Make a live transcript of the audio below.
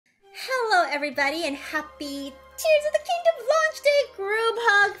everybody, and happy Tears of the Kingdom launch day group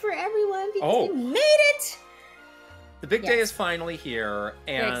hug for everyone because we made it! The big day is finally here,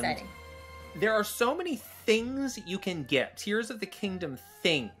 and very exciting. There are so many things you can get. Tears of the Kingdom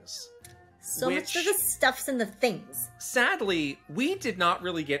things. So much of the stuffs and the things. Sadly, we did not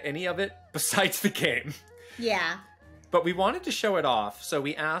really get any of it besides the game. Yeah. But we wanted to show it off, so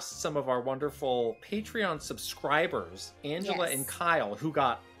we asked some of our wonderful Patreon subscribers, Angela and Kyle, who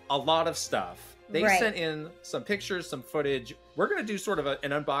got a lot of stuff. They sent in some pictures, some footage. We're going to do sort of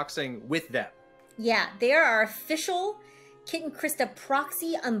an unboxing with them. Yeah, they are our official Kit and Krysta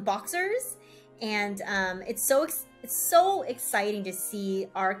proxy unboxers, and it's so exciting to see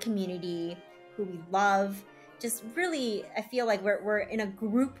our community, who we love. Just really, I feel like we're in a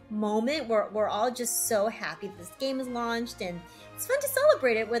group moment where we're all just so happy that this game is launched, and it's fun to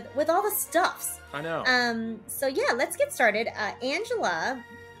celebrate it with all the stuffs. I know. So yeah, let's get started. Angela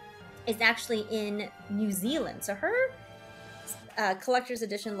is actually in New Zealand, so her collector's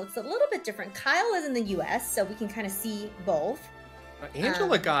edition looks a little bit different. Kyle is in the US, so we can kind of see both.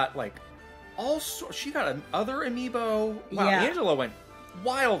 Angela got like she got another amiibo. Wow, yeah. Angela went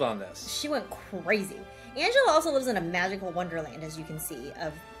wild on this. She went crazy. Angela also lives in a magical wonderland, as you can see,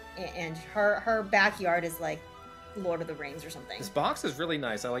 and her backyard is like Lord of the Rings or something. This box is really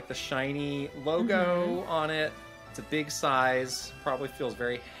nice. I like the shiny logo on it. It's a big size. Probably feels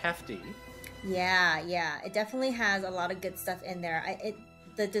very hefty. Yeah, it definitely has a lot of good stuff in there.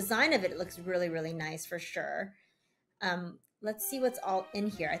 The design of it looks really, really nice for sure. Let's see what's all in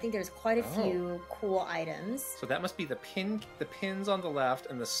here. I think there's quite a few cool items. So that must be the pins on the left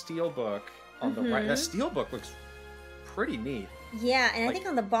and the steel book on the right. That steel book looks pretty neat. Yeah, and I think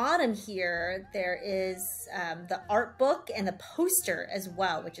on the bottom here there is the art book and the poster as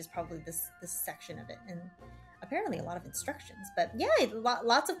well, which is probably this section of it, and apparently a lot of instructions. But yeah,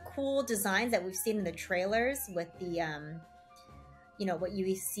 lots of cool designs that we've seen in the trailers with the you know, what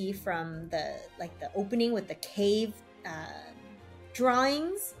you see from the opening with the cave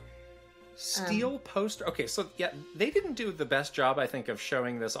drawings. Steel poster. Okay, so yeah, they didn't do the best job, I think, of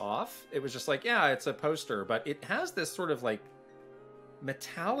showing this off. It was just like, yeah, it's a poster, but it has this sort of like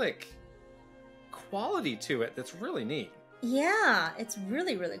metallic quality to it that's really neat. Yeah, it's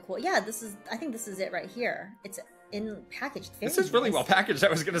really, really cool. Yeah, I think this is it right here. It's packaged very This is really well packaged, I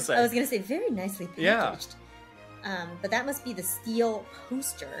was going to say. Very nicely packaged. Yeah. But that must be the steel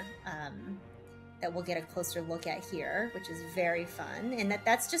poster that we'll get a closer look at here, which is very fun. And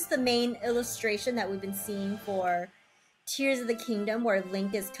that's just the main illustration that we've been seeing for Tears of the Kingdom, where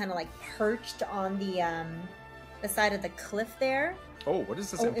Link is kind of like perched on the side of the cliff there. Oh, what is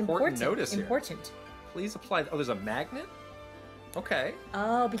this important notice here? Important. Please apply. Oh, there's a magnet? Okay.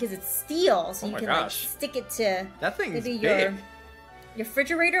 Oh, because it's steel, so you can like stick it to... That thing is big. Your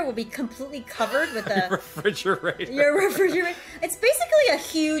refrigerator will be completely covered with a... refrigerator. Your refrigerator. It's basically a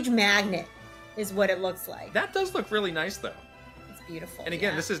huge magnet, is what it looks like. That does look really nice, though. It's beautiful. And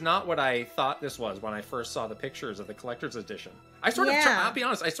again, this is not what I thought this was when I first saw the pictures of the collector's edition. I'll be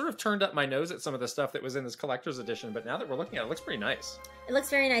honest, I sort of turned up my nose at some of the stuff that was in this collector's edition, but now that we're looking at it, it looks pretty nice. It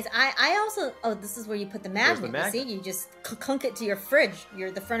looks very nice. I also... Oh, this is where you put the magnet. You see? You just clunk it to your fridge.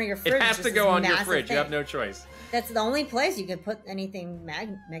 The front of your fridge. It has to go on your fridge. You have no choice. That's the only place you can put anything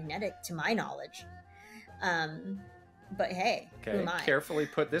magnetic, to my knowledge. But hey, who am I? Carefully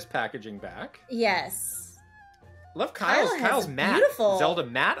put this packaging back. Yes. Love Kyle's mat. Beautiful Zelda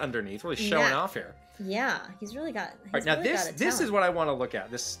mat underneath, really showing off here. Yeah, he's really got. All right, now this is what I want to look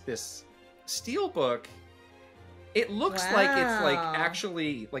at. This steel book. It looks like it's like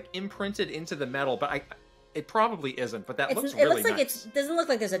actually like imprinted into the metal, but it probably isn't. But that looks really nice. It doesn't look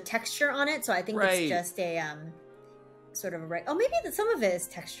like there's a texture on it, so I think it's just a sort of a. Oh, maybe some of it is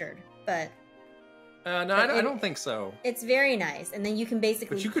textured, but. No, I don't think so. It's very nice, and then you can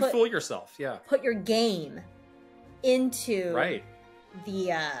basically. But you could fool yourself, yeah. Put your game into right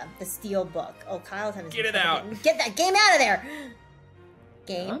the steel book. Oh, Kyle's having. Get it out! Get that game out of there!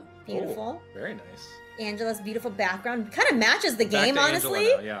 Game, beautiful. Oh, very nice. Angela's beautiful background kind of matches the game,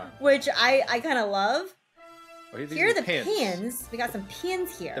 honestly. Angela now, yeah. Which I kind of love. Oh, here are the pins. We got some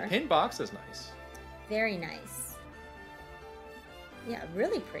pins here. The pin box is nice. Very nice. Yeah,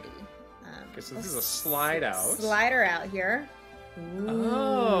 really pretty. Okay, so this is a slide out. Slider out here. Ooh.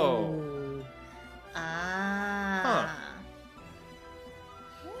 Oh. Ah. Huh.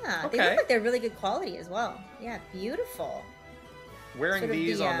 Yeah, they look like they're really good quality as well. Yeah, beautiful. Wearing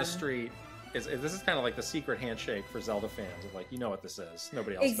these on the street this is kind of like the secret handshake for Zelda fans. Of like, you know what this is.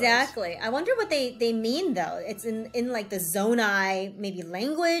 Nobody else Exactly. I wonder what they mean though. It's in like the Zonai maybe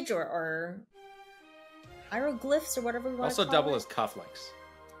language or hieroglyphs or whatever we want to call it. Also double as cufflinks.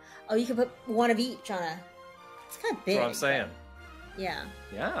 Oh, you can put one of each on a... It's kind of big. That's what I'm saying. Yeah.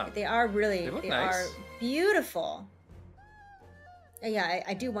 Yeah. They are really... They look they nice. are beautiful. Yeah,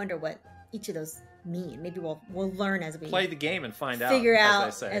 I do wonder what each of those mean. Maybe we'll learn as we... Play the game and find out, figure out,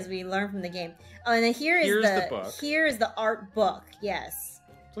 as they say. as we learn from the game. Oh, and then here's the book. Here is the art book, yes.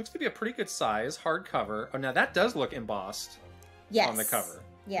 Looks to be a pretty good size, hardcover. Oh, now that does look embossed on the cover.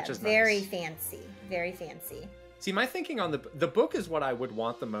 Yeah, very fancy. Very fancy. See, my thinking on the book is what I would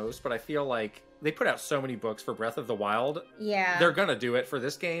want the most, but I feel like they put out so many books for Breath of the Wild. Yeah. They're going to do it for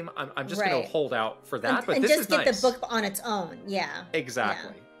this game. I'm just going to hold out for that, but and this is nice. And just get the book on its own. Yeah.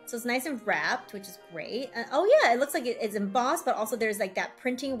 Exactly. Yeah. So it's nice and wrapped, which is great. Oh, yeah, it looks like it's embossed, but also there's like that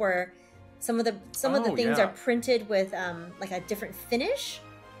printing where some of the things are printed with like a different finish.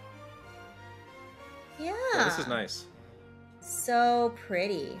 Yeah. This is nice. So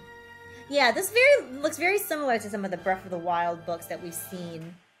pretty. Yeah, this looks very similar to some of the Breath of the Wild books that we've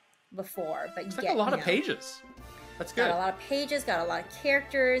seen before, but it's like a lot of pages. That's good. Got a lot of pages, got a lot of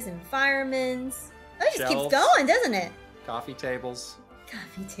characters, environments. Oh, it just Shelves, keeps going, doesn't it? Coffee tables.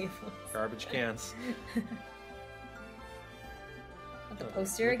 Coffee tables. Garbage cans. The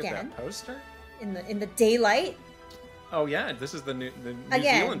poster again. At that poster? In the daylight. Oh yeah, this is the New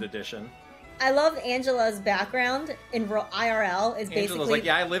Zealand edition. I love Angela's background in IRL. Is basically Angela's like,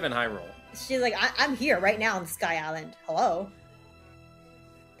 yeah, I live in Hyrule. She's like, I'm here right now on the Sky Island. Hello.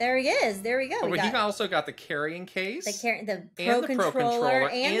 There he is. There we go. Oh, but he also got the carrying case, the Pro Controller,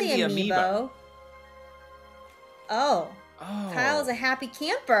 and the Amiibo. Oh. Kyle's a happy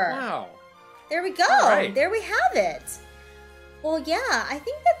camper. Wow. There we go. Right. There we have it. Well, yeah, I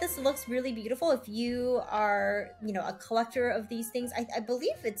think that this looks really beautiful. If you are, a collector of these things, I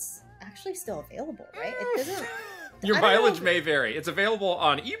believe it's actually still available, right? It doesn't. Your mileage may vary. It's available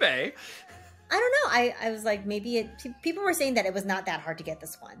on eBay. I don't know. I was like, maybe people were saying that it was not that hard to get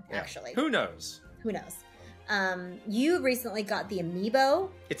this one, actually. Who knows? Who knows? You recently got the Amiibo.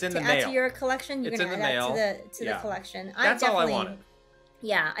 It's in the mail. To add to your collection. You're going to add that to the collection. That's all I wanted.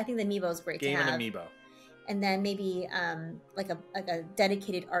 Yeah, I think the Amiibo is great to have. Game and Amiibo. And then maybe like a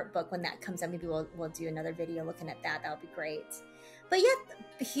dedicated art book when that comes out. Maybe we'll do another video looking at that. That would be great. But yeah,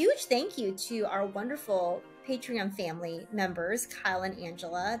 a huge thank you to our wonderful Patreon family members, Kyle and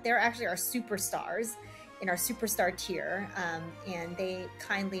Angela. They're actually our superstars in our superstar tier. And they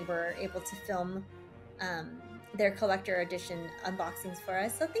kindly were able to film their collector edition unboxings for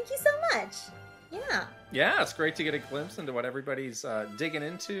us. So thank you so much. Yeah. Yeah, it's great to get a glimpse into what everybody's digging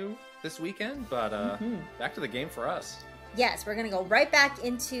into this weekend. But back to the game for us. Yes, we're going to go right back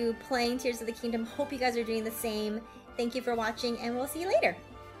into playing Tears of the Kingdom. Hope you guys are doing the same. Thank you for watching, and we'll see you later.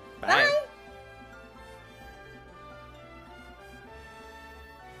 Bye. Bye.